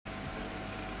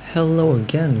Hello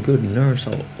again, good nerds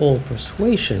of all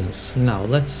persuasions. Now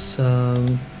let's let's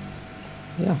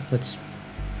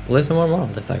play some more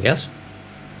Monolith, I guess.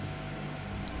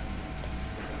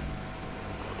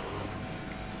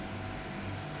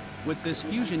 With this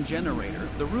fusion generator,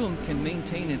 the room can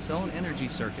maintain its own energy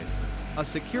circuit. A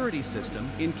security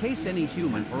system in case any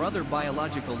human or other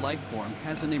biological life form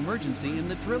has an emergency in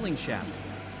the drilling shaft.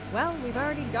 Well, we've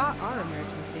already got our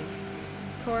emergency.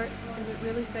 Court, is it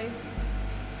really safe?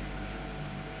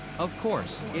 Of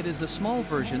course, it is a small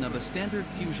version of a standard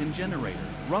fusion generator,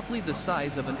 roughly the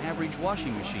size of an average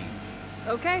washing machine.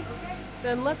 Okay,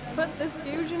 then let's put this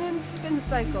fusion in spin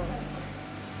cycle.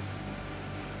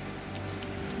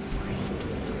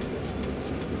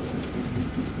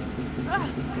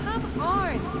 Come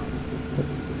on!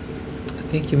 I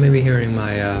think you may be hearing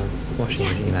my washing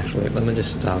machine actually. Let me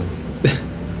just go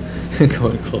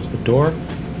and close the door.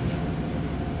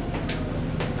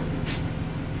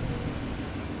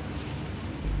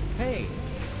 Hey!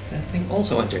 That thing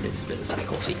also entered its spin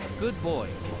cycle, see? Good boy.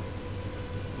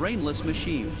 Brainless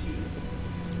machines.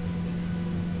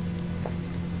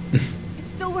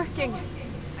 It's still working!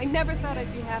 I never thought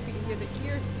I'd be happy to hear the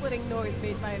ear-splitting noise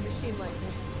made by a machine like this.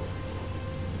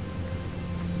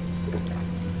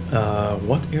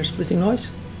 What ear-splitting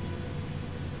noise?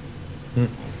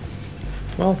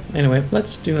 Well, anyway,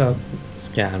 let's do a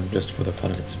scan just for the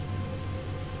fun of it.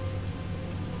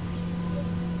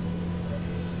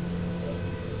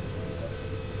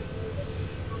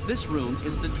 This room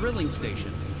is the drilling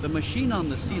station. The machine on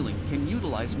the ceiling can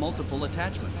utilize multiple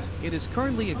attachments. It is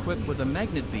currently equipped with a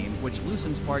magnet beam which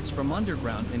loosens parts from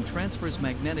underground and transfers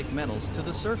magnetic metals to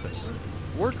the surface.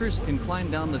 Workers can climb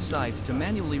down the sides to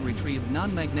manually retrieve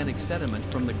non-magnetic sediment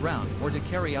from the ground or to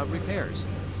carry out repairs.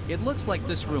 It looks like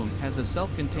this room has a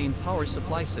self-contained power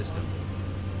supply system.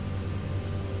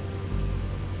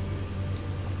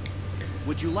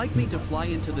 Would you like me to fly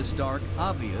into this dark,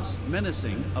 obvious,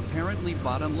 menacing, apparently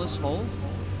bottomless hole?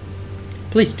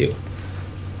 Please do.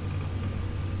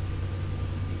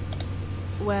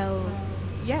 Well,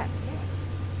 yes.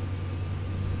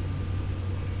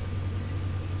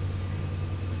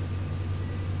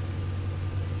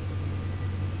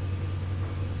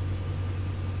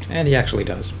 And he actually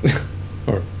does.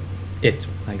 Or it,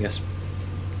 I guess.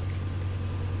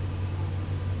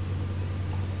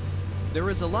 There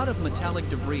is a lot of metallic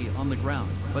debris on the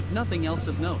ground, but nothing else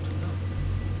of note.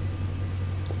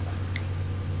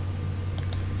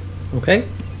 Okay,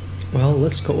 well,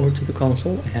 let's go over to the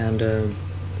console and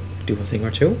do a thing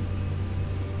or two.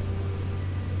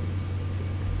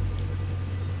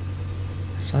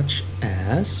 Such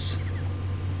as...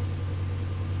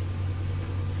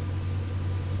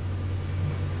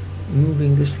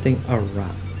 moving this thing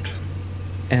around.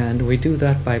 And we do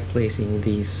that by placing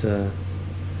these,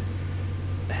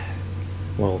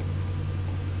 well,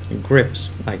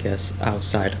 grips, I guess,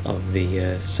 outside of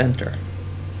the center.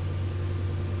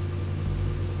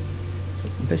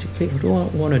 Basically,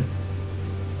 what we want to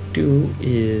do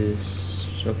is...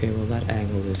 okay, well, that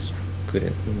angle is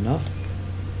good enough.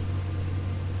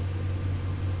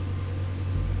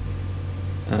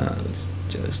 Let's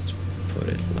just put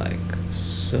it like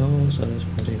so, so it's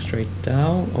pointing straight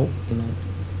down. Oh, not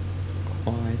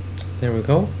quite. There we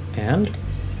go. And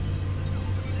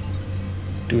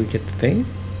do we get the thing?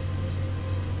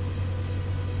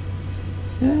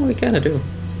 Yeah, we kind of do.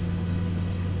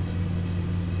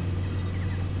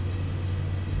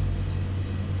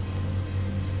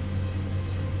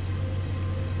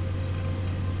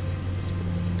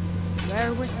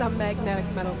 There were some magnetic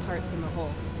metal parts in the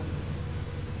hole.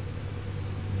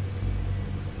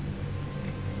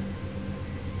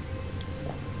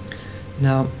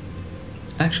 Now,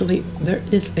 actually, there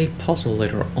is a puzzle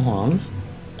later on.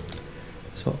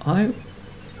 So I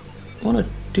want to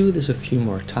do this a few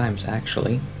more times,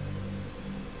 actually.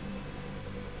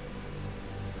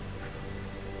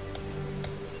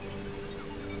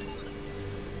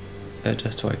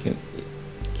 Just so I can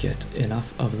get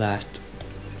enough of that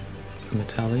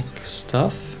metallic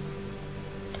stuff.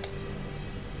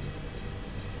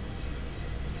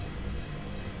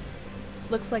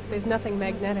 Looks like there's nothing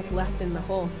magnetic left in the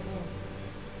hole.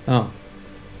 Oh.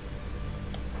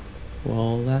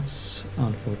 Well, that's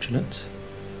unfortunate.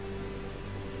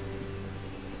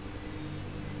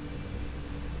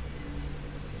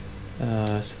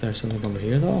 Is there something over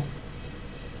here, though?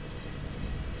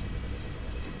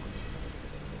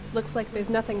 Looks like there's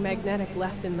nothing magnetic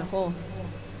left in the hole.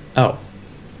 Oh.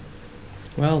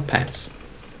 Well, pants.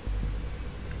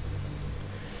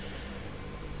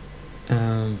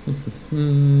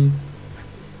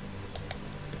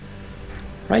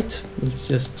 Right, let's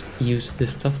just use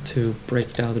this stuff to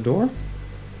break down the door.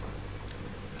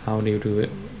 How do you do it?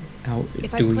 How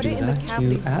If do I we put do it in the that, you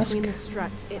cavities ask? between the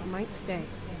struts, it might stay.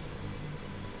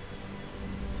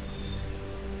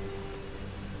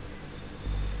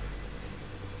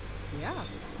 Yeah,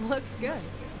 looks good.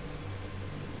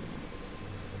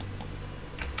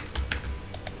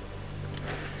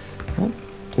 Well,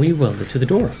 we weld it to the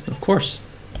door, of course.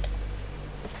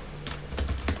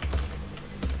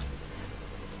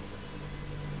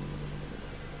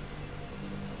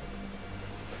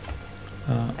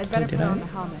 I'd better did put I? on the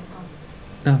helmet.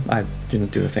 No, I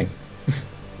didn't do the thing.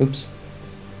 Oops.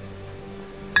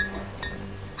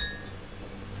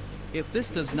 If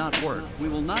this does not work, we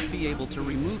will not be able to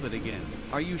remove it again.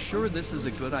 Are you sure this is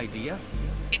a good idea?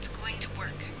 It's going to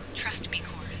work. Trust me,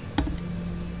 Core.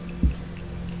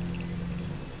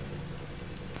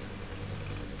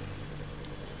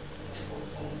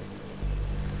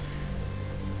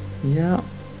 Yeah,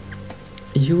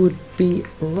 you would be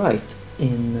right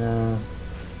in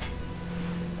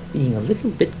being a little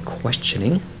bit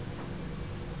questioning.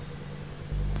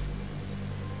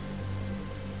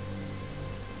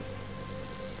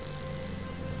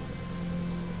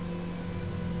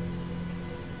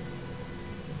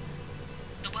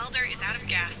 The welder is out of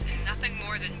gas and nothing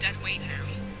more than dead weight now.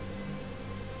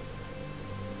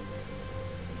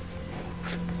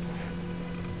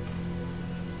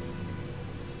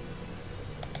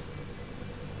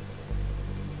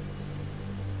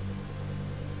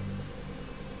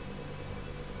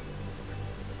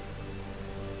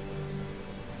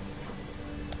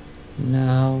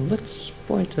 Now let's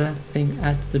point that thing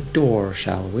at the door,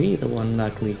 shall we? The one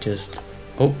that we just...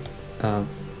 Oh, I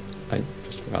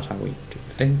just forgot how we do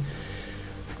the thing.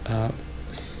 The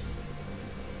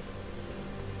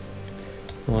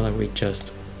one that we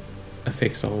just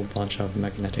affix a whole bunch of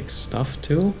magnetic stuff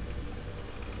to.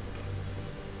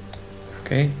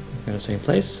 Okay, in the same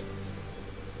place.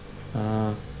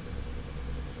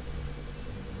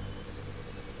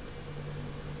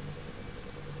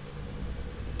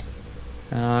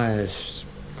 It's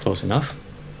close enough.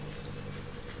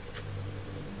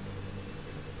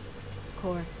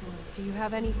 Core, do you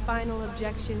have any final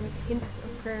objections, hints, or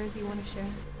prayers you want to share?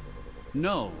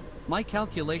 No. My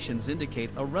calculations indicate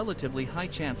a relatively high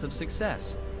chance of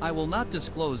success. I will not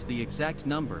disclose the exact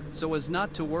number so as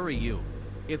not to worry you.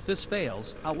 If this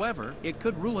fails, however, it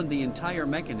could ruin the entire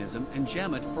mechanism and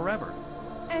jam it forever.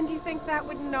 And you think that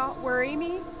would not worry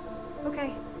me?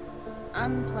 Okay,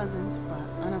 Unpleasant,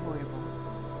 but unavoidable.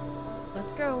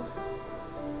 let's go.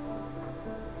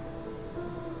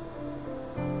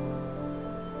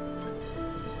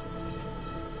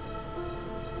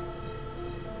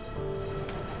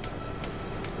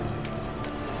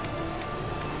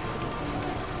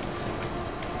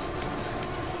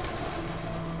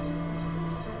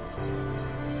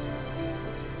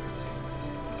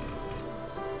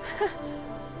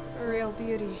 Real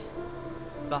beauty.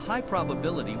 The high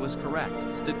probability was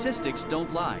correct. Statistics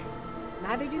don't lie.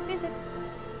 Neither do physics.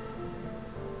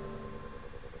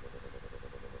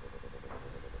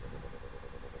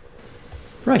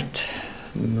 Right,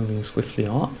 moving swiftly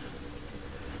on.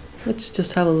 Let's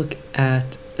just have a look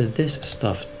at this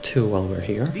stuff too while we're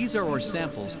here. These are our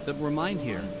samples that were mined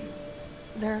here.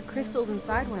 There are crystals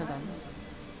inside one of them.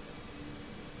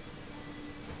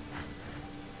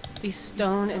 These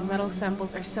stone and metal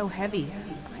samples are so heavy,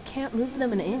 I can't move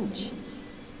them an inch.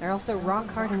 They're also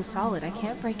rock hard and solid. I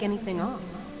can't break anything off.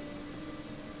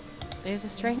 There's a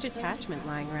strange attachment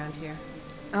lying around here.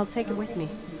 I'll take it with me.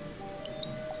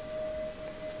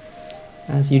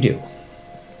 As you do.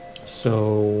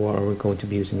 So, what are we going to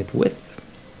be using it with?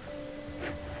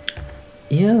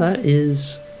 Yeah, that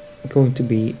is going to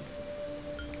be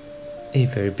a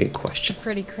very big question.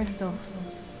 Pretty crystal.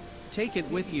 Take it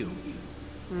with you.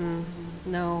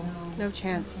 No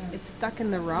chance. It's stuck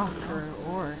in the rock or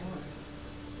ore.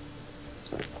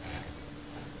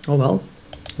 Oh well,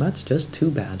 that's just too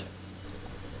bad.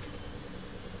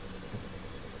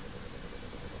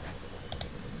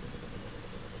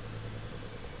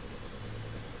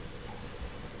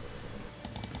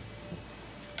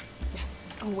 Yes,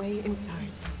 a way inside.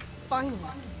 Finally.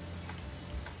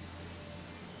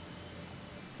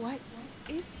 What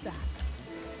is that?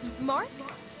 Mark?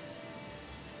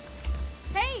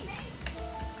 Hey!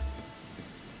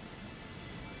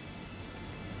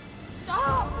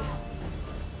 Stop!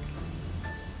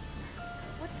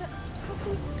 What the? How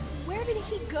can? Where did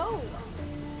he go?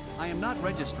 I am not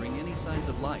registering any signs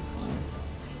of life.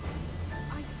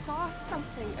 I saw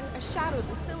something, a shadow,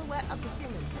 the silhouette of a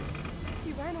human.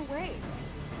 He ran away.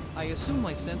 I assume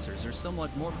my sensors are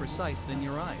somewhat more precise than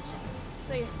your eyes.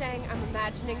 So you're saying I'm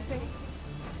imagining things?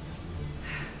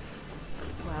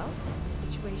 Well, the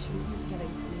situation is getting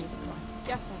to me, so I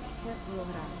guess I can't rule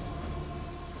it out.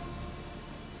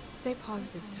 Stay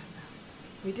positive, Tessa.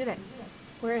 We did it.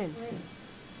 We're in.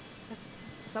 That's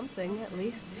something, at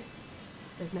least.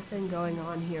 There's nothing going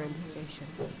on here in the station.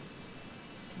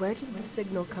 Where did the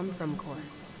signal come from, Core?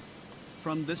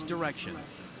 From this direction.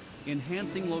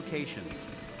 Enhancing location.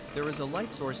 There is a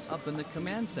light source up in the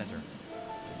command center.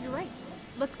 You're right.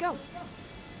 Let's go.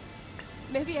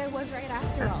 Maybe I was right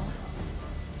after all.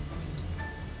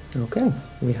 Okay,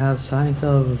 we have signs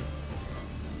of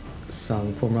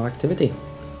some form of activity.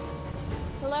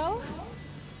 Hello?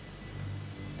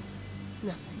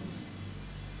 Nothing.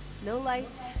 No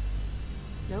light.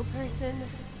 No person.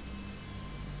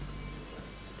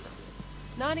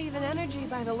 Not even energy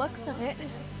by the looks of it.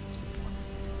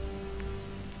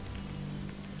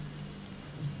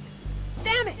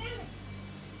 Damn it!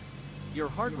 Your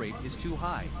heart rate is too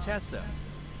high, Tessa.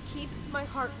 Keep my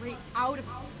heart rate out of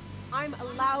it. I'm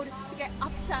allowed to get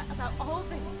upset about all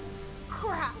this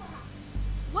crap.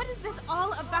 What is this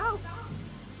all about?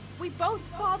 We both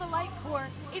saw the light core.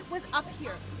 It was up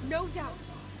here, no doubt.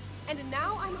 And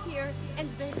now I'm here, and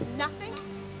there's nothing?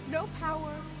 No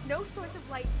power, no source of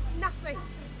light, nothing.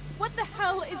 What the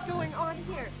hell is going on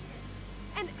here?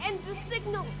 And the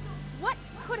signal. What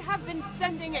could have been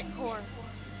sending it, Core?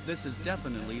 This is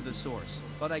definitely the source,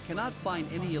 but I cannot find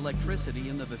any electricity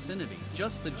in the vicinity,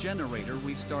 just the generator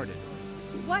we started.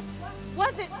 What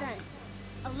was it then?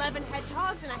 11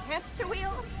 hedgehogs and a hamster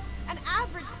wheel? An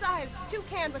average-sized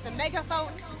toucan with a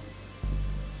megaphone?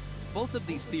 Both of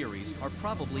these theories are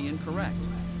probably incorrect.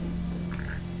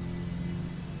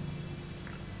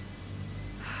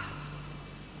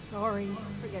 Sorry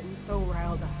for getting so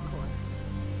riled up, Core.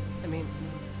 I mean,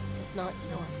 it's not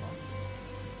your fault.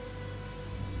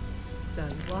 So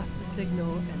you lost the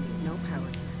signal and there's no power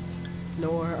here.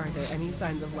 Nor are there any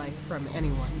signs of life from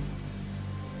anyone.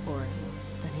 Or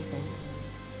anything.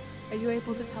 Are you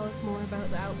able to tell us more about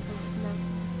the outpost now?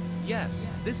 Yes,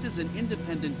 this is an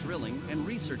independent drilling and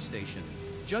research station.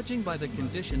 Judging by the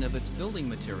condition of its building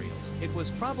materials, it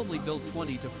was probably built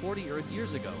 20 to 40 Earth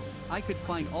years ago. I could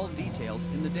find all details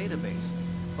in the database.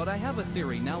 But I have a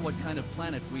theory now what kind of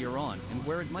planet we are on and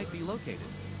where it might be located.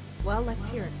 Well, let's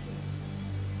hear it.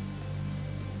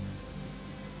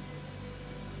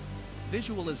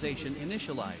 Visualization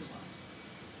initialized.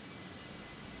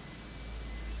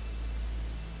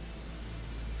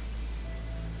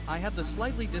 I have the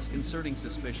slightly disconcerting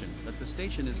suspicion that the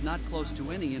station is not close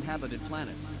to any inhabited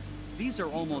planets. These are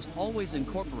almost always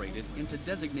incorporated into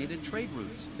designated trade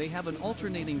routes. They have an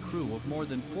alternating crew of more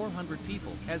than 400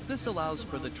 people, as this allows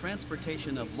for the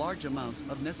transportation of large amounts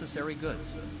of necessary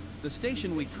goods. The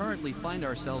station we currently find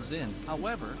ourselves in,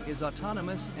 however, is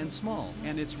autonomous and small,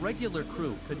 and its regular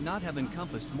crew could not have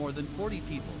encompassed more than 40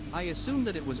 people. I assume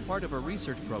that it was part of a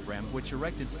research program which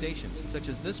erected stations such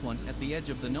as this one at the edge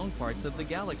of the known parts of the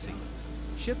galaxy.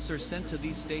 Ships are sent to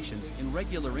these stations in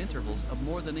regular intervals of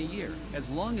more than a year, as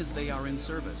long as they are in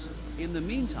service. In the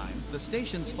meantime, the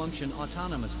stations function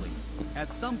autonomously.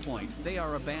 At some point, they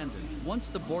are abandoned once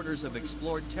the borders of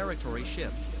explored territory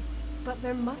shift. But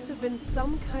there must have been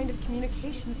some kind of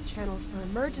communications channel for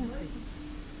emergencies.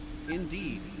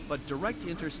 Indeed, but direct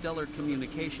interstellar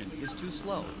communication is too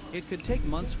slow. It could take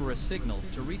months for a signal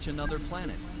to reach another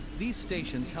planet. These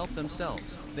stations help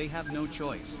themselves. They have no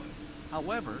choice.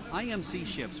 However, IMC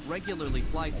ships regularly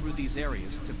fly through these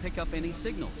areas to pick up any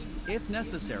signals. If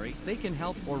necessary, they can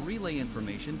help or relay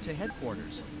information to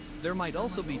headquarters. There might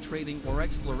also be trading or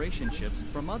exploration ships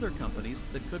from other companies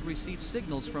that could receive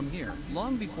signals from here,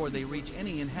 long before they reach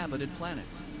any inhabited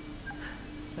planets.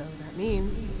 So that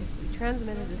means if we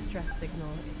transmit a distress signal,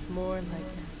 it's more like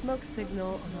a smoke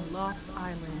signal on a lost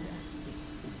island at sea.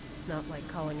 Not like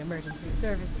calling emergency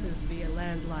services via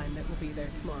landline that will be there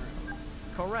tomorrow.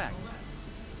 Correct.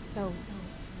 So,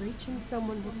 reaching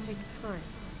someone will take time,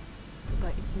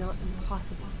 but it's not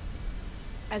impossible.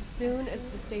 As soon as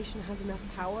the station has enough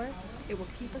power, it will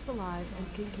keep us alive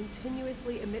and can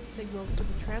continuously emit signals to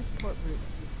the transport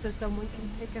routes so someone can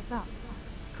pick us up.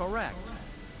 Correct.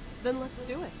 Then let's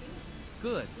do it.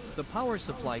 Good. The power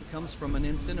supply comes from an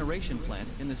incineration plant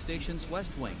in the station's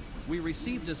west wing. We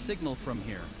received a signal from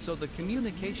here, so the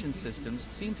communication systems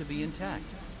seem to be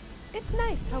intact. It's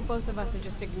nice how both of us are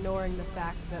just ignoring the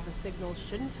fact that the signal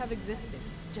shouldn't have existed,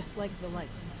 just like the light.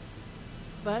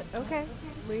 But okay,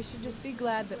 we should just be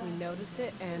glad that we noticed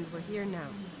it and we're here now.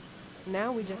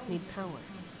 Now we just need power.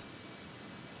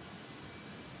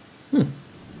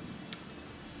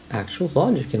 Actual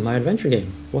logic in my adventure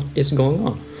game. What is going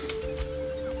on?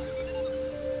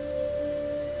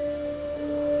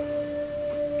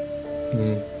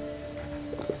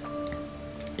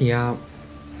 Yeah,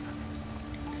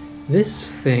 this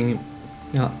thing,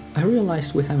 I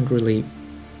realized we haven't really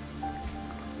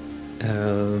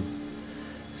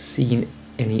seen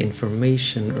any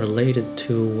information related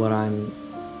to what I'm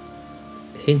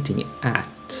hinting at.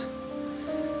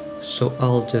 So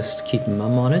I'll just keep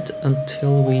mum on it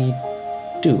until we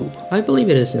do. I believe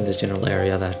it is in this general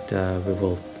area that we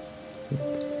will,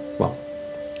 well,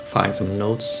 find some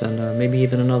notes and maybe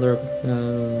even another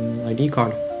ID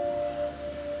card.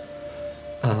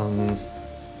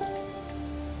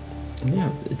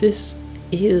 Yeah, this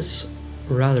is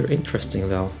rather interesting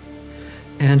though.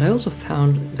 And I also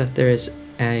found that there is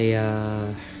a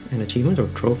an achievement or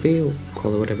trophy,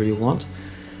 call it whatever you want,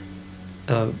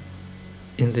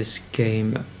 in this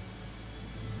game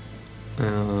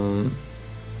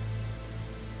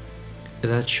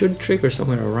that should trigger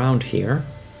somewhere around here,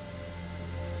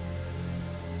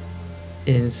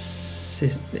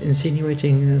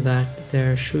 insinuating that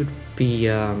there should be,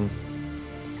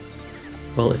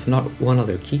 well, if not one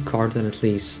other key card, then at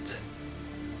least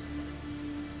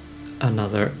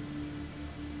another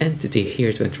entity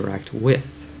here to interact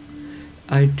with.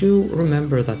 I do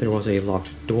remember that there was a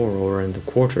locked door over in the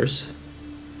quarters.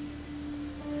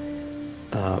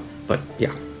 But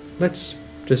yeah, let's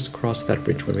just cross that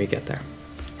bridge when we get there.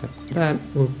 That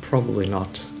will probably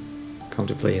not come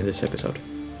to play in this episode.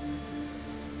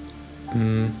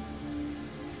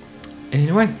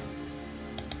 Anyway,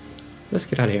 let's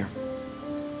get out of here.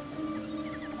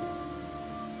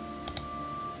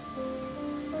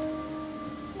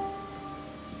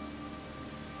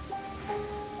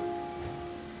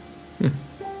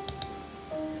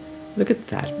 Look at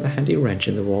that, a handy wrench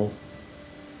in the wall.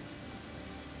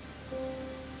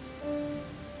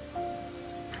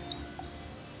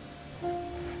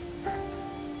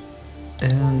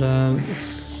 And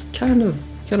it's kind of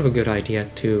a good idea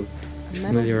to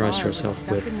familiarize yourself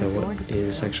with what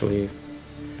is actually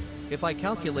If I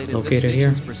calculated located this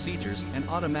here. station's procedures and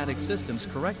automatic systems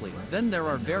correctly, then there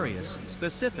are various,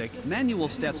 specific, manual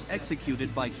steps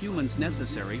executed by humans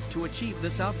necessary to achieve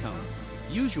this outcome.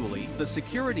 Usually, the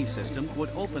security system would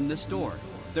open this door.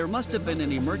 There must have been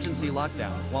an emergency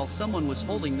lockdown while someone was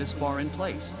holding this bar in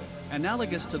place,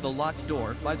 analogous to the locked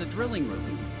door by the drilling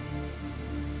room.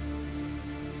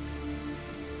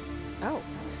 Oh,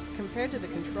 compared to the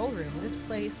control room, this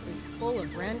place is full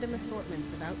of random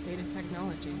assortments of outdated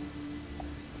technology.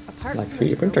 Apart Like from 3D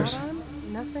this printers. robot arm,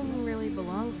 nothing really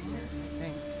belongs here, I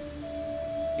think.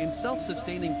 In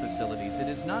self-sustaining facilities, it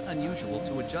is not unusual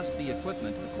to adjust the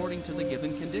equipment according to the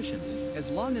given conditions, as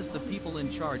long as the people in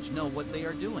charge know what they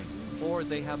are doing, or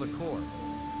they have a core.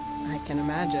 I can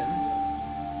imagine.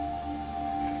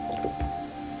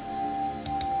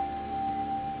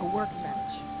 A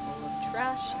workbench full of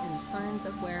trash and signs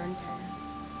of wear and tear.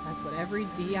 That's what every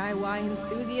DIY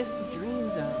enthusiast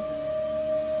dreams of.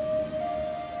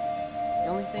 The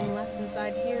only thing left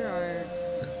inside here are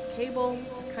a cable,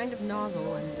 a kind of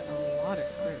nozzle, and a lot of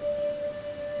screws.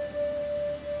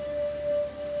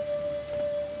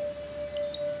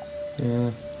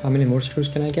 How many more screws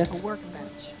can I A get?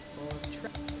 workbench full of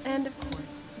trash. And of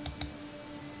course,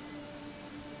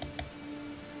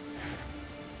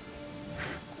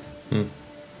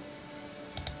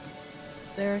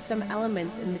 there are some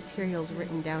elements and materials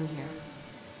written down here.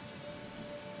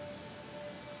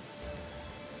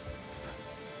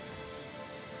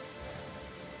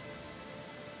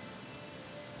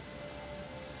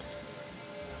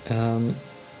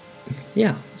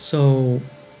 Yeah, so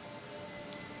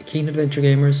keen adventure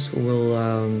gamers will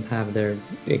have their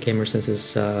gamer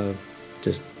senses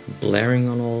just blaring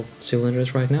on all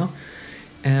cylinders right now.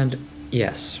 And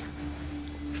yes,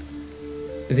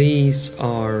 these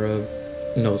are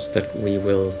notes that we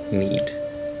will need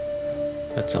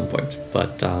at some point,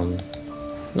 but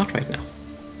not right now.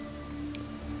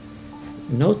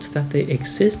 Note that they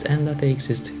exist and that they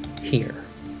exist here.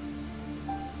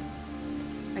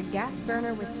 A gas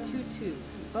burner with 2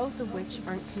 tubes, both of which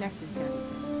aren't connected to anything.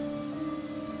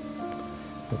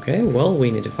 Okay, well,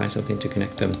 we need to find something to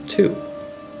connect them to.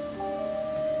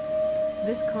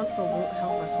 This console won't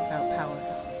help us without power.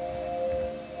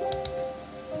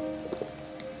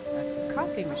 A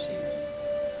coffee machine.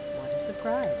 What a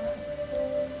surprise.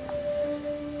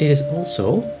 It is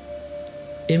also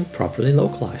improperly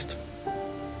localized.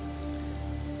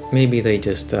 Maybe they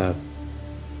just,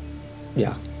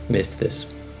 yeah, missed this.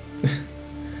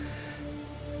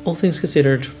 All things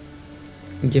considered,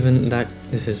 given that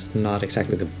this is not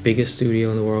exactly the biggest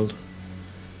studio in the world,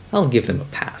 I'll give them a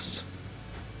pass.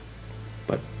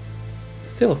 But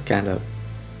still kinda,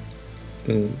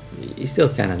 you still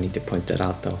kinda need to point that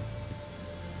out though.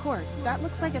 Core, that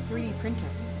looks like a 3D printer.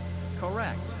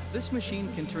 Correct. This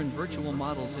machine can turn virtual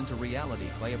models into reality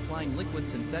by applying liquid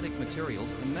synthetic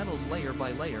materials and metals layer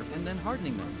by layer and then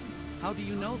hardening them. How do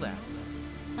you know that?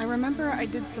 I remember I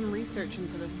did some research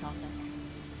into this topic.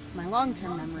 My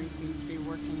long-term memory seems to be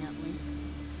working at least.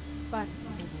 But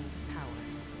it needs power.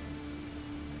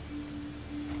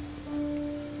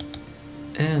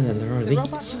 And then there are The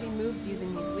robot these. can be moved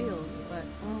using these wheels, but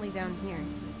only down here,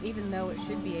 even though it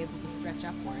should be able to stretch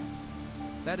upwards.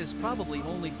 That is probably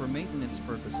only for maintenance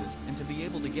purposes and to be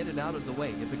able to get it out of the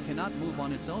way if it cannot move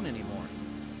on its own anymore.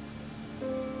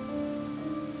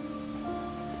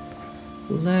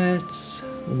 Let's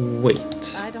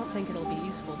wait. I don't think it'll be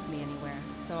useful to me anywhere,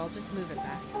 so I'll just move it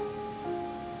back.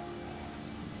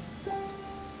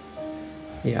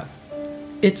 Yeah.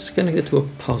 It's gonna get to a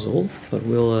puzzle, but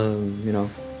we'll, you know,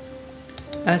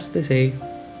 as they say,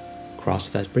 cross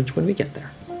that bridge when we get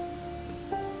there.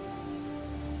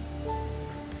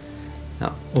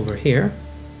 Now, over here.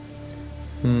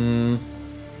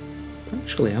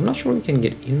 Actually, I'm not sure we can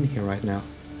get in here right now.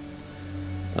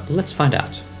 But let's find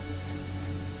out.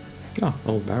 Oh,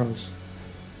 old barrels.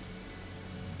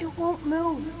 It won't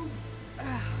move.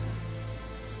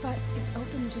 But it's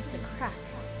open just a crack.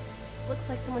 Looks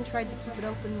like someone tried to keep it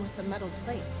open with a metal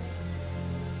plate.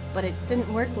 But it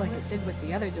didn't work like it did with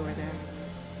the other door there.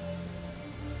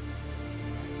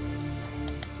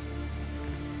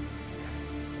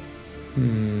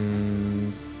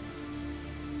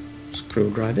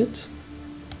 Screwdrive it.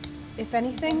 If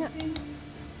anything,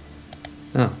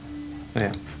 Oh,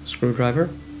 yeah. Screwdriver,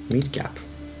 meet gap.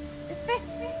 it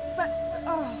fits. But,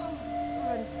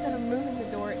 instead of moving the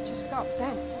door, it just got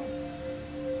bent.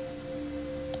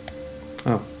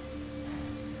 Oh.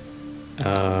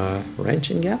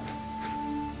 Wrenching gap?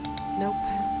 Nope,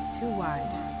 too wide.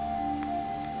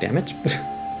 Damn it.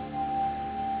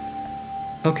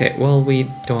 Okay, well we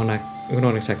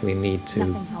don't exactly need to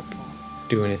Nothing helpful.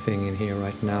 do anything in here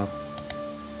right now.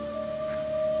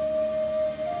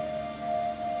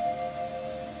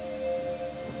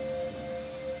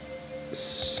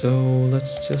 So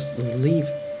let's just leave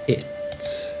it.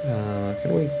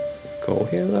 Can we go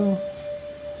here though?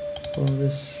 Follow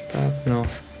this path? No.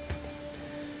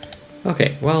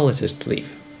 Okay, well let's just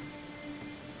leave.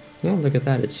 Well, look at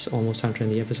that, it's almost time to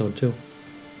end the episode too.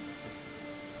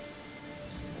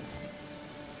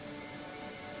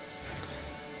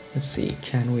 Let's see,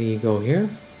 can we go here?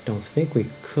 Don't think we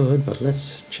could, but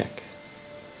let's check.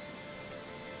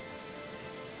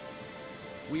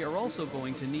 We are also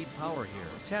going to need power here.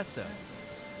 Tessa,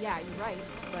 Yeah, you're right,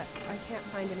 but I can't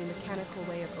find any mechanical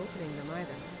way of opening them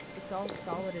either. It's all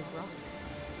solid as rock.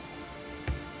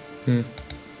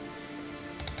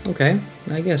 Okay,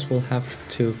 I guess we'll have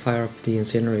to fire up the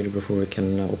incinerator before we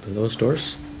can open those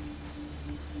doors.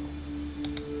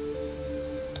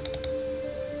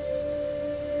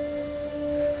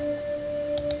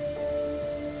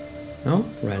 No,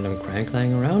 random crank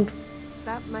lying around.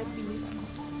 That might be useful.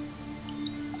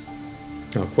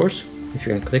 Now, of course, if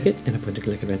you can click it in a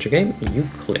point-and-click adventure game, you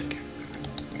click.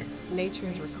 Nature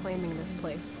is reclaiming this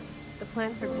place. The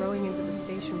plants are growing into the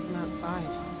station from outside.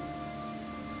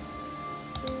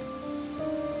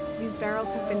 These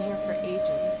barrels have been here for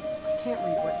ages. I can't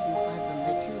read what's inside them.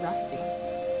 They're too rusty.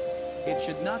 it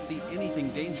should not be anything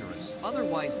dangerous.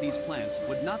 Otherwise, these plants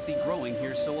would not be growing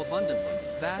here so abundantly.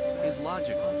 That is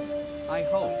logical. I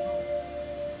hope.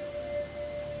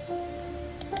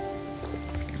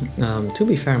 To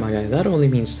be fair, my guy, that only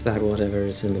means that whatever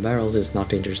is in the barrels is not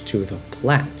dangerous to the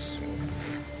plants.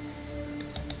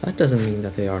 That doesn't mean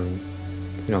that they are,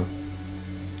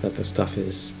 that the stuff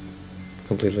is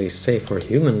completely safe for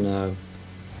human,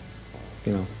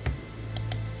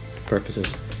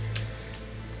 purposes.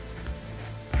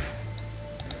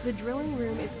 The drilling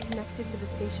room is connected to the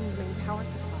station's main power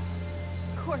supply.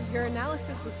 Core, your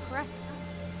analysis was correct.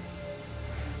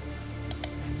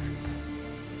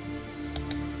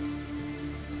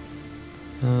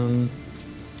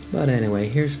 But anyway,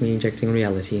 here's me injecting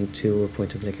reality into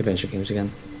point-and-click adventure games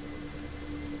again.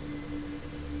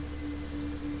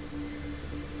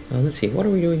 Let's see, what are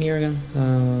we doing here again?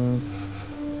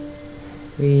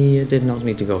 We did not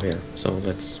need to go here, so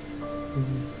let's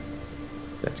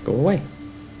go away.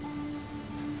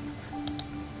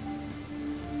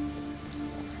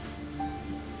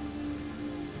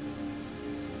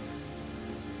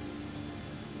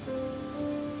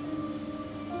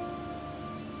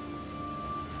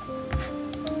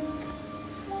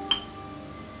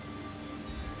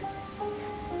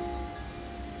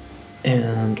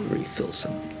 And refill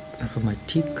some of my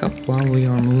teacup while we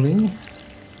are moving.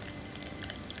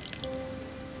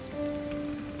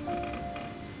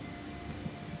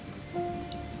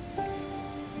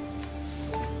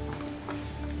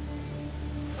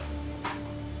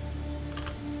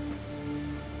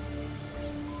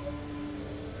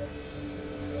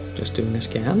 Just doing a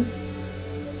scan.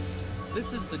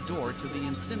 This is the door to the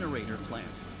incinerator plant.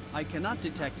 I cannot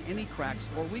detect any cracks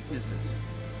or weaknesses.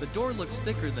 The door looks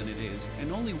thicker than it is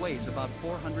and only weighs about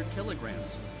 400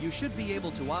 kilograms. You should be able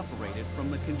to operate it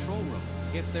from the control room,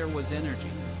 if there was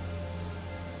energy.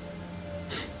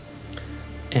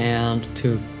 And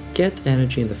to get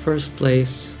energy in the first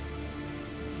place,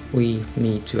 we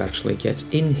need to actually get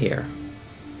in here.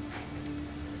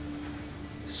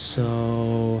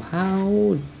 So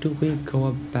how do we go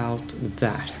about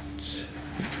that?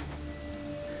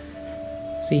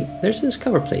 See, there's this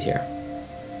cover plate here.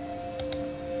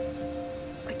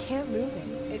 I can't move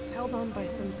it. It's held on by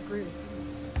some screws.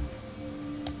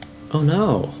 Oh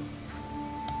no!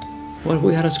 What if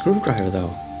we had a screwdriver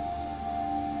though?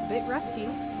 A bit rusty,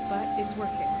 but it's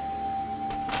working.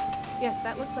 Yes,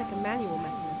 that looks like a manual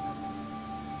mechanism.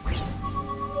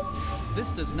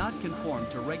 This does not conform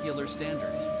to regular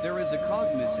standards. There is a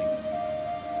cog missing.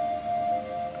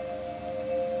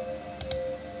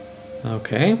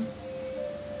 Okay.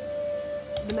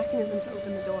 The mechanism to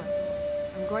open the door.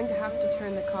 I'm going to have to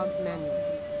turn the cogs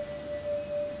manually.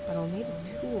 But I'll need a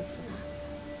tool for that.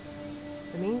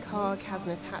 The main cog has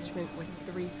an attachment with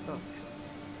 3 spokes.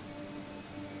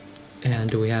 And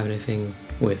do we have anything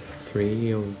with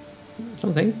 3 or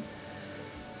something?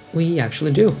 We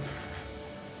actually do.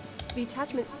 The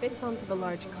attachment fits onto the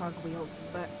large cog wheel,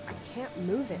 but I can't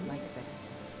move it like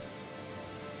this.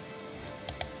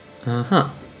 Uh-huh.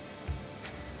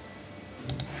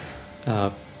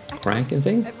 Cranking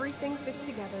thing? Everything fits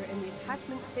together and the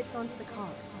attachment fits onto the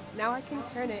cog. Now I can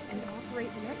turn it and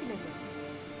operate the mechanism.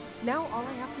 Now all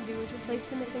I have to do is replace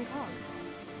the missing cog.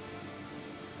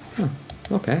 Huh.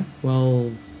 Okay, well...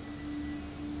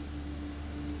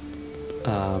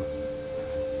 A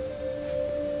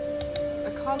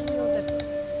cog wheel that...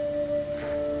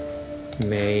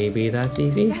 maybe that's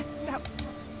easy? Yes, that...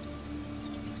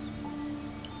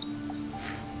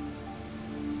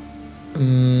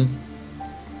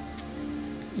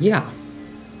 Yeah.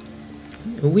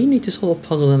 We need to solve a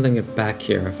puzzle and then get back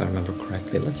here, if I remember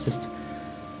correctly. Let's just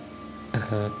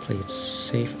play it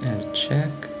safe and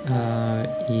check.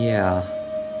 Yeah.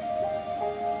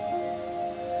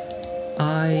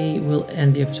 I will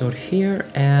end the episode here,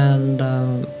 and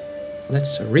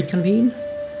let's reconvene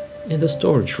in the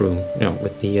storage room, you know,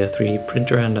 with the 3D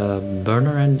printer and a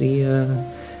burner and the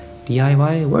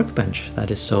DIY workbench that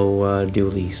is so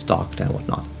duly stocked and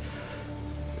whatnot.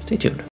 Stay tuned.